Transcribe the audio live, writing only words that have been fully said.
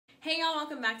Hey y'all,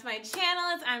 welcome back to my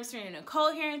channel. I'm Serena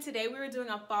Nicole here, and today we were doing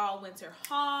a fall winter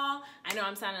haul. I know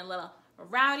I'm sounding a little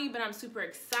rowdy, but I'm super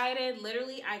excited.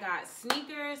 Literally, I got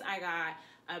sneakers, I got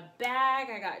a bag,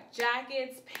 I got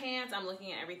jackets, pants. I'm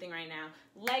looking at everything right now.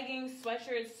 Leggings,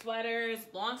 sweatshirts, sweaters,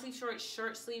 long sleeve shorts,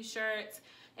 short sleeve shirts,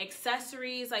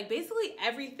 accessories, like basically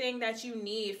everything that you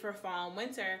need for fall and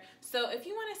winter. So if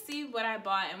you want to see what I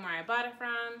bought and where I bought it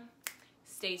from,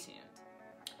 stay tuned.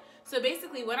 So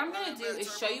basically what I'm going to do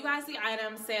is show you guys the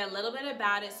item, say a little bit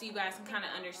about it so you guys can kind of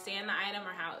understand the item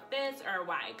or how it fits or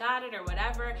why I got it or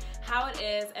whatever, how it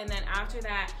is, and then after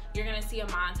that you're going to see a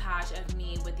montage of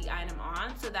me with the item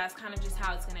on. So that's kind of just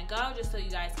how it's going to go, just so you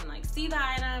guys can like see the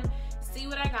item, see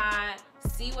what I got,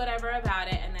 see whatever about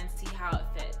it, and then see how it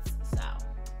fits. So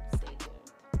stay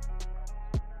tuned.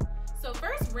 So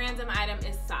first random item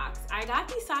is socks. I got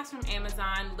these socks from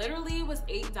Amazon, literally was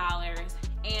 $8,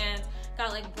 and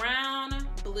got like brown,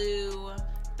 blue,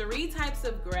 3 types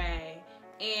of gray,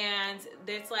 and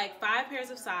it's like 5 pairs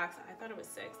of socks. I thought it was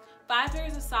 6. 5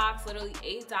 pairs of socks, literally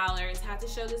 $8. Had to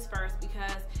show this first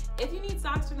because if you need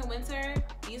socks for the winter,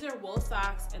 these are wool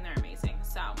socks and they're amazing.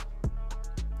 So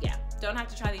yeah, don't have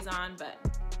to try these on, but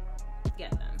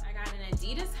get them. I got an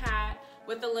Adidas hat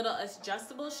with a little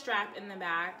adjustable strap in the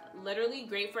back. Literally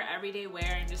great for everyday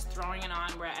wear and just throwing it on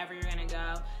wherever you're gonna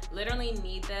go. Literally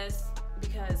need this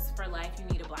because for life you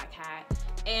need a black hat.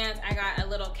 And I got a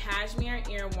little cashmere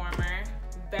ear warmer,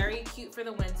 very cute for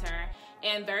the winter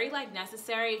and very like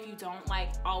necessary if you don't like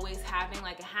always having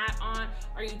like a hat on,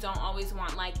 or you don't always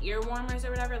want like ear warmers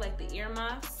or whatever, like the ear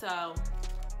muffs. So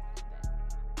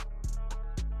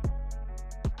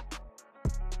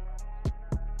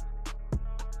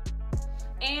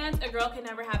and a girl can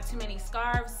never have too many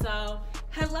scarves, so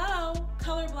hello,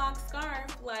 color block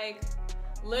scarf, like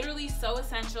literally so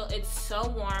essential. It's so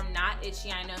warm, not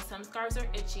itchy. I know some scarves are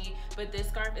itchy, but this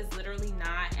scarf is literally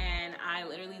not, and I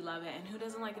literally love it. And who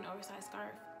doesn't like an oversized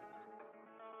scarf?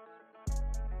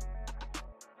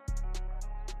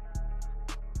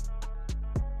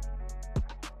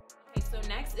 Okay, so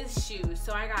next is shoes.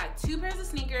 So I got 2 pairs of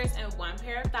sneakers and 1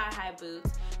 pair of thigh-high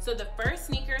boots. So the first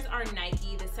sneakers are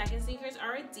Nike, the second sneakers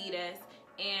are Adidas,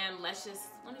 and let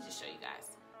me just show you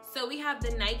guys. So we have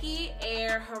the Nike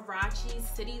Air Hurrache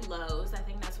City Lows. I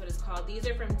think that's what it's called. These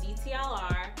are from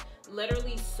DTLR.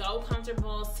 Literally so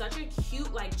comfortable. Such a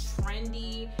cute, like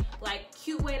trendy, like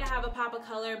cute way to have a pop of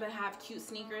color but have cute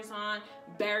sneakers on.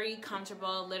 Very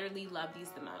comfortable. Literally love these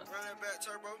the most. Run that back,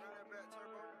 turbo.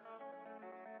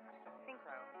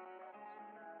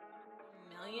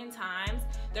 Million times.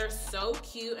 They're so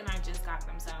cute, and I just got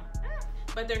them, so.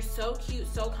 But they're so cute,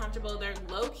 so comfortable. They're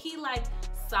low-key like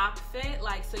sock fit,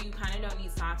 like so you kind of don't need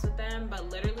socks with them, but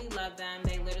literally love them.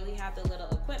 They literally have the little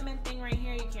equipment thing right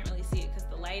here. You can't really see it because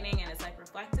the lighting and it's like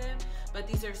reflective, but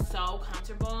these are so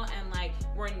comfortable and like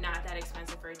were not that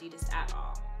expensive for Adidas at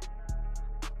all.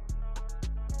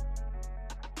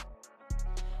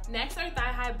 Next are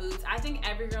thigh-high boots. I think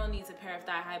every girl needs a pair of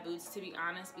thigh-high boots, to be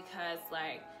honest, because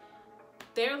like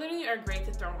they literally are great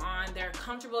to throw on. They're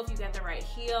comfortable if you get the right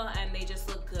heel, and they just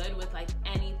look good with like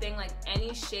anything, like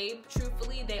any shape.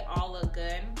 Truthfully, they all look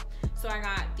good. So I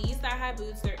got these thigh-high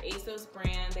boots. They're ASOS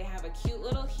brand. They have a cute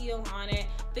little heel on it.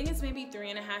 I think it's maybe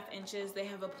 3.5 inches. They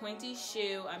have a pointy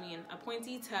a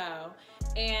pointy toe,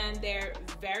 and they're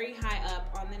very high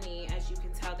up on the knee. As you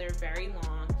can tell, they're very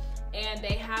long, and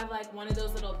they have like one of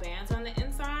those little bands on the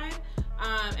inside.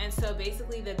 And so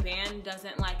basically the band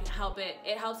doesn't like help it,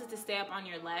 it helps it to stay up on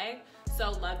your leg.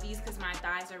 So love these because my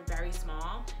thighs are very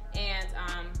small, and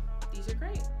these are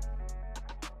great.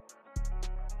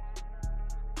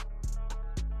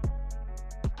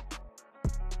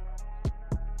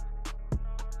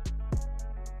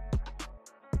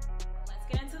 Let's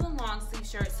get into the long sleeve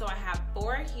shirt. So I have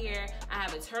 4 here. I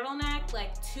have a turtleneck,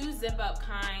 like 2 zip up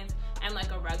kinds, and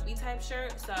like a rugby type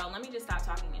shirt. So let me just stop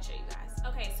talking and show you guys.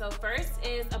 Okay, so first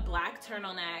is a black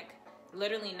turtleneck,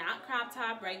 literally not crop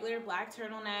top, regular black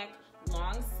turtleneck,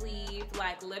 long sleeve,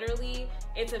 like literally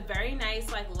it's a very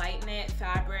nice like light knit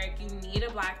fabric. You need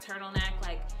a black turtleneck.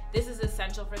 Like this is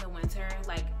essential for the winter,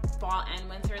 like fall and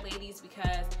winter, ladies,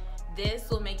 because this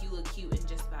will make you look cute in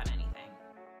just about anything.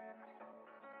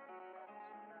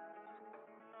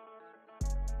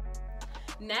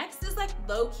 Next is like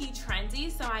low-key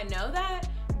trendy. So I know that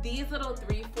these little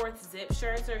 3/4 zip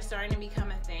shirts are starting to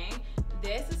become a thing.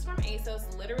 This is from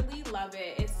ASOS. Literally love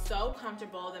it. It's so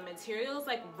comfortable. The material is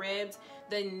like ribbed.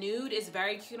 The nude is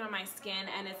very cute on my skin,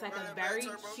 and it's like a very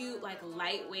cute, like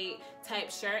lightweight type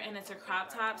shirt, and it's a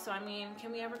crop top. So I mean,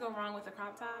 can we ever go wrong with a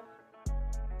crop top?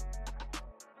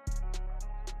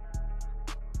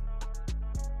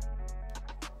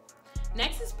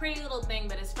 Next is Pretty Little Thing,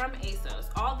 but it's from ASOS.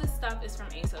 All this stuff is from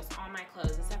ASOS, all my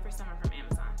clothes, except for some are from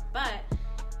Amazon. But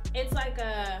it's like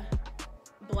a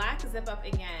black zip up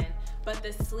again, but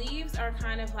the sleeves are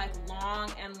kind of like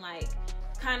long and like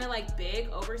kind of like big,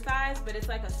 oversized, but it's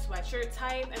like a sweatshirt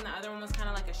type, and the other one was kind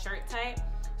of like a shirt type.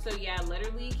 So yeah,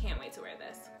 literally can't wait to wear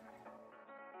this.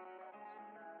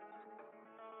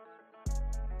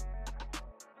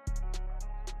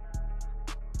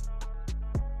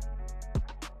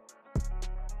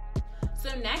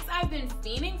 So next, I've been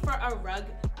fiending for a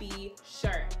rugby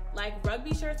shirt. Like,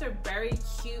 rugby shirts are very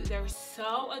cute. They're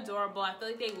so adorable. I feel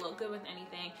like they look good with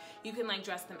anything. You can like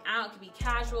dress them out. It could be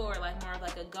casual or like more of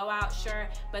like a go out shirt.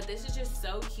 But this is just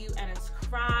so cute, and it's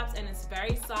cropped and it's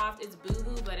very soft. It's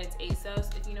boohoo, but it's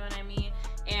ASOS, if you know what I mean.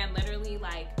 And literally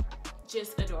like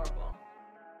just adorable.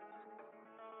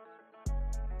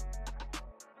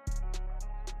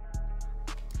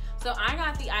 So I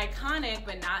got the iconic,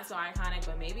 but not so iconic,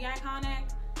 but maybe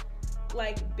iconic,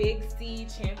 like Big C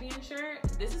champion shirt.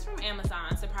 This is from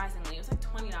Amazon, surprisingly. It was like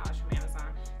 $20 from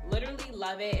Amazon. Literally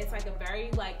love it. It's like a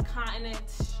very like cotton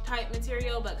type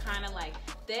material, but kind of like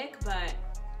thick, but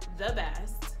the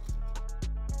best.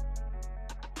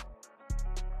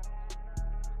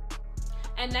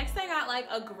 And next I got like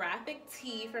a graphic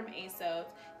tee from ASOS.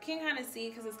 You can kind of see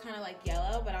because it's kind of like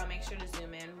yellow, but I'll make sure to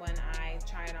zoom in when I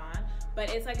try it on.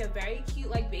 But it's like a very cute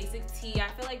like basic tee. I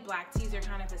feel like black tees are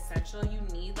kind of essential. You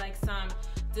need like some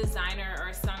designer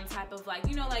or some type of like,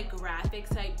 you know, like graphic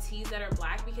type tees that are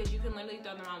black, because you can literally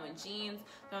throw them on with jeans,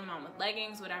 throw them on with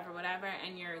leggings, whatever,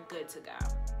 and you're good to go.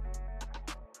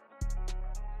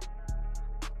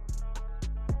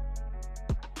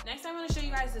 Next, I want to show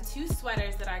you guys the two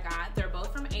sweaters that I got. They're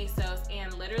both from ASOS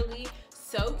and literally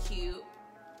so cute.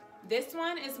 This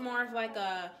one is more of like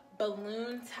a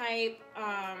balloon type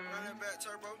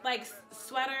like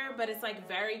sweater, but it's like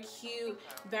very cute,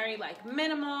 very like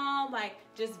minimal, like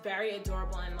just very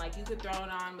adorable, and like you could throw it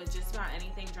on with just about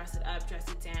anything, dress it up, dress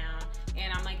it down,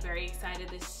 and I'm like very excited.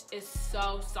 This is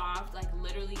so soft, like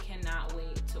literally cannot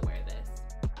wait to wear this.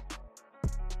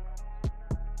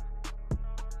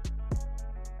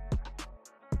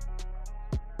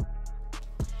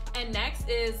 And next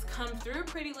is Come Through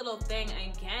Pretty Little Thing,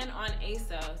 again on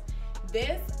ASOS.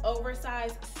 This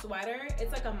oversized sweater,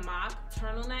 it's like a mock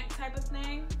turtleneck type of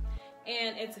thing,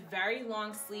 and it's very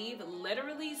long sleeve,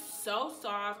 literally so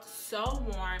soft, so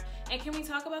warm. And can we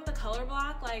talk about the color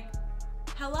block? Like,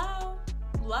 hello,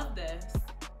 love this.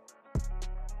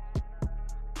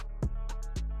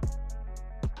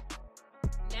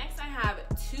 Next, I have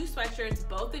two sweatshirts,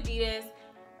 both Adidas.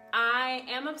 I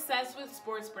am obsessed with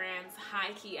sports brands,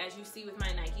 high key, as you see with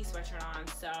my Nike sweatshirt on,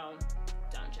 so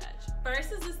don't judge.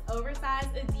 First is this oversized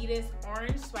Adidas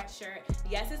orange sweatshirt.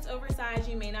 Yes, it's oversized.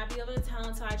 You may not be able to tell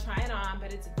until I try it on,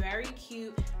 but it's very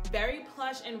cute, very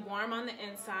plush and warm on the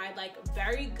inside, like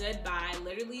very good buy.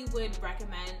 Literally would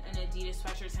recommend an Adidas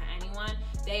sweatshirt to anyone.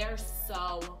 They are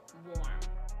so warm.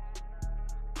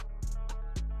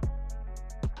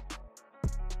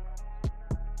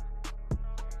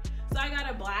 So I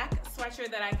got a black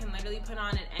sweatshirt that I can literally put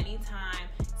on at any time.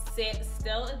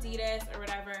 Still Adidas or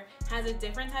whatever, has a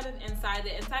different type of inside.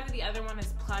 The inside of the other one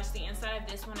is plush. The inside of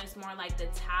this one is more like the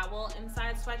towel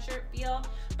inside sweatshirt feel,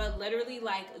 but literally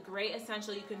like great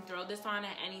essential. You can throw this on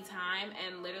at any time,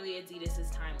 and literally Adidas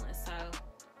is timeless. So,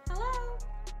 hello.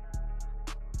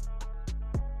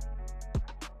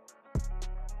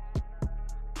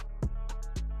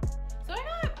 So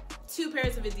I got two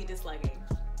pairs of Adidas leggings.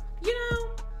 You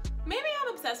know, maybe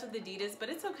I'm obsessed with Adidas, but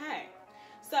it's okay.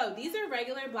 So these are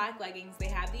regular black leggings. They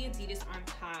have the Adidas on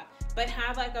top, but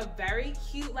have like a very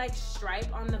cute like stripe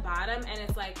on the bottom, and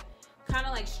it's like kind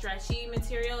of like stretchy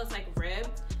material. It's like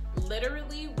ribbed.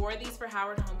 Literally wore these for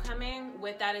Howard Homecoming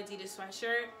with that Adidas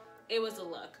sweatshirt. It was a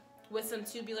look. With some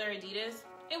tubular Adidas,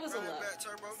 it was a look.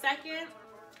 Second,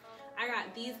 I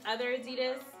got these other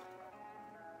Adidas,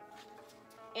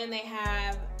 and they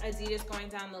have Adidas going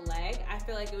down the leg. I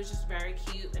feel like it was just very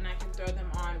cute, and I can throw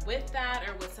them on with that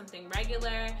or with something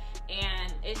regular,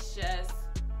 and it's just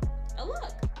a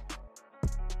look.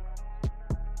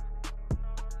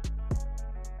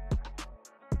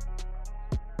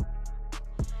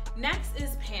 Next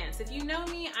is pants. If you know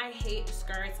me, I hate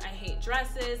skirts, I hate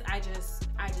dresses. I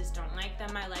just don't like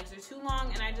them. My legs are too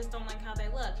long, and I just don't like how they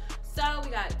look. So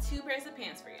we got two pairs of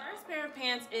pants for you. First pair of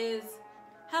pants is,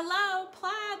 hello,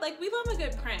 plaid. Like, we love a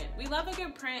good print. We love a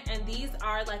good print, and these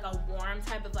are like a warm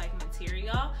type of like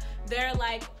material. They're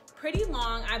like pretty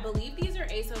long. I believe these are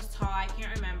ASOS tall. I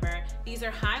can't remember. These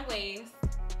are high waist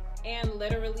and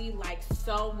literally like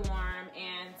so warm,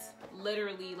 and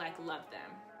literally like love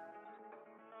them.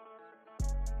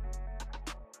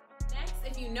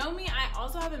 you know me, I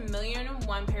also have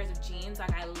 1,000,001 pairs of jeans.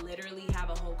 Like, I literally have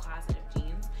a whole closet of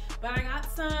jeans. But I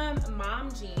got some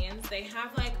mom jeans. They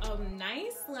have like a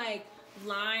nice like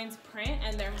lines print,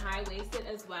 and they're high-waisted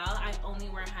as well. I only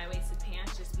wear high-waisted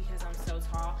pants just because I'm so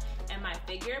tall and my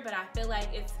figure, but I feel like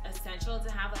it's essential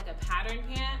to have like a pattern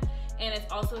pant, and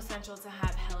it's also essential to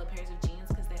have hella pairs of jeans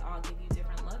because they all give you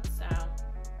different looks. So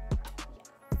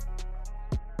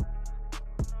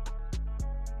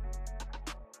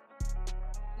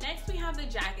next we have the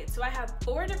jackets. So I have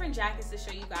 4 different jackets to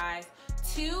show you guys.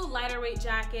 2 lighter weight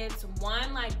jackets,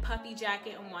 1 like puffy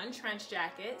jacket, and 1 trench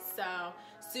jacket. So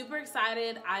super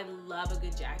excited. I love a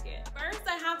good jacket. First,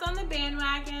 I hopped on the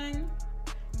bandwagon,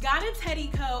 got a teddy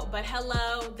coat, but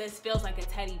hello, this feels like a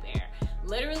teddy bear.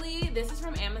 Literally, this is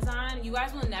from Amazon. You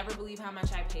guys will never believe how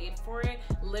much I paid for it.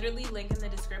 Literally, link in the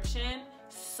description.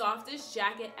 Softest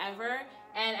jacket ever.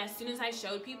 And as soon as I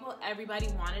showed people, everybody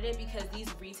wanted it because these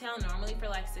retail normally for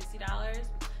like $60. I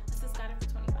just got it for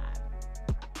 $25.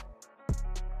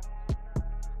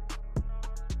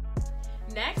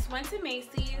 Next, went to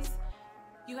Macy's.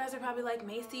 You guys are probably like,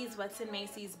 Macy's, what's in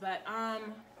Macy's? But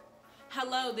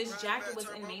hello, this jacket was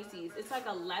in Macy's. It's like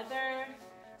a leather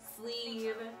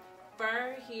sleeve,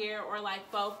 fur here, or like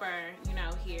faux fur, you know,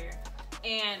 here,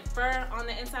 and fur on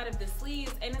the inside of the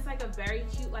sleeves, and it's like a very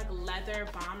cute like leather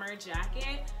bomber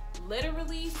jacket.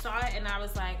 Literally saw it and I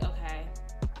was like, okay,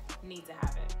 need to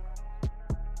have it.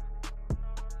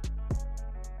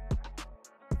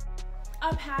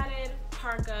 A padded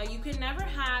parka. You can never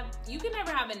have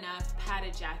enough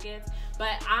padded jackets,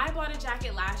 but I bought a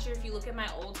jacket last year. If you look at my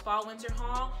old fall winter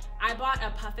haul, I bought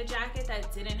a puffer jacket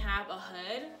that didn't have a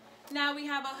hood. Now we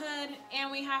have a hood and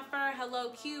we have fur. Hello,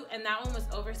 cute. And that one was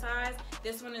oversized.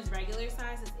 This one is regular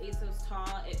size. It's 8 so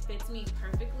tall. It fits me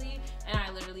perfectly, and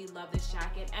I literally love this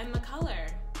jacket and the color.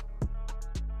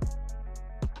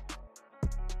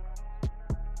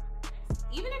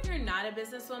 Even if you're not a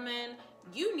businesswoman,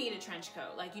 you need a trench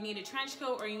coat. Like, you need a trench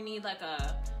coat, or you need like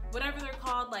a, whatever they're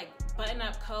called, like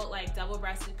button-up coat, like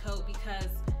double-breasted coat, because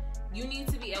you need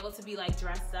to be able to be like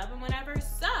dressed up and whatever.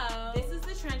 So this is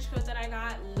the trench coat that I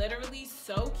got. Literally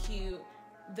so cute.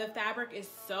 The fabric is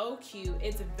so cute.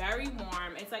 It's very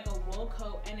warm. It's like a wool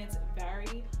coat, and it's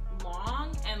very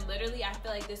long, and literally I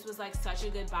feel like this was like such a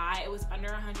good buy. It was under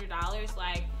 $100.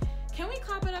 Like, can we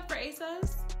clap it up for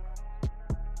ASOS?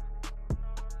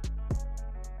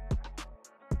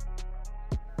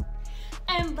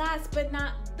 And last but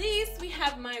not least, we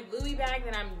have my Louis bag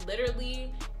that I'm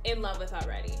literally in love with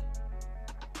already.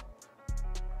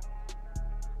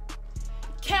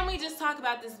 Can we just talk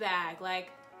about this bag?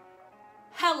 Like,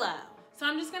 hello. So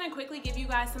I'm just gonna quickly give you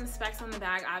guys some specs on the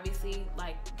bag. Obviously,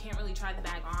 like, you can't really try the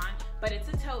bag on, but it's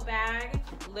a tote bag.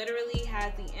 Literally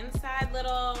has the inside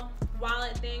little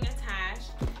wallet thing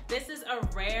attached. This is a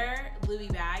rare Louis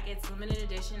bag. It's limited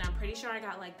edition. I'm pretty sure I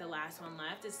got like the last one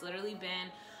left. It's literally been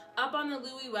up on the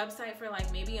Louis website for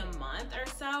like maybe a month or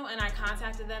so, and I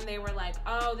contacted them. They were like,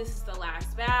 oh, this is the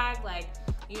last bag. Like,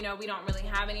 you know, we don't really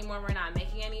have any more. We're not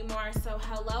making any more. So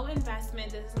hello,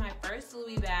 investment. This is my first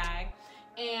Louis bag.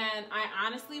 And I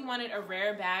honestly wanted a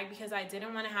rare bag because I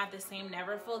didn't want to have the same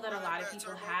Neverfull that a lot of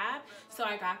people have. So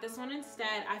I got this one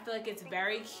instead. I feel like it's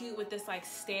very cute with this like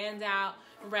standout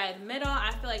red middle.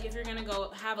 I feel like if you're gonna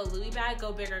go have a Louis bag,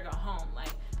 go big or go home.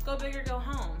 Like, go big or go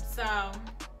home. So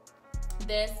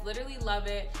this, literally love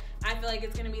it. I feel like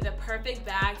it's gonna be the perfect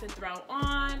bag to throw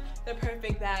on, the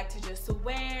perfect bag to just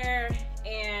wear,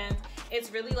 and it's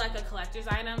really like a collector's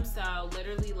item. So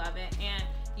literally love it. And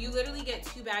you literally get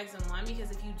 2 bags in one,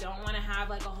 because if you don't want to have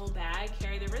like a whole bag,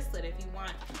 carry the wristlet. If you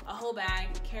want a whole bag,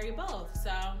 carry both.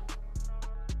 So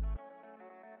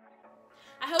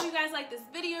I hope you guys like this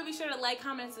video. Be sure to like,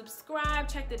 comment, and subscribe.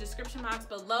 Check the description box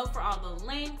below for all the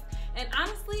links. And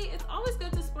honestly, it's always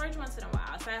good to splurge once in a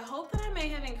while. So I hope that I may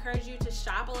have encouraged you to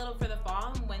shop a little for the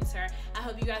fall and winter. I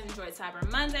hope you guys enjoyed Cyber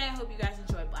Monday. I hope you guys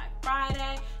enjoyed Black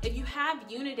Friday. If you have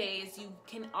Unidays, you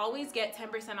can always get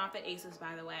 10% off at ASOS,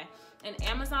 by the way. And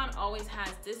Amazon always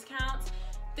has discounts.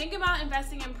 Think about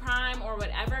investing in Prime or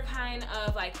whatever kind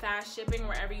of like fast shipping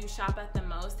wherever you shop at the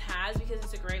most has, because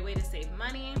it's a great way to save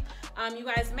money. You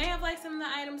guys may have liked some of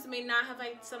the items, may not have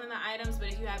liked some of the items,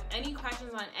 but if you have any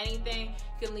questions on anything,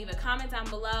 you can leave a comment down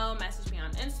below, message me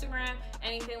on Instagram,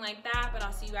 anything like that. But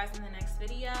I'll see you guys in the next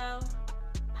video.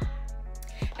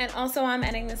 And also, I'm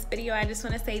ending this video. I just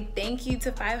want to say thank you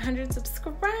to 500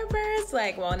 subscribers.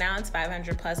 Like, well, now it's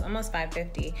 500 plus, almost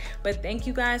 550. But thank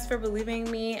you guys for believing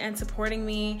in me and supporting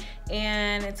me.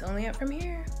 And it's only up from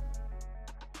here.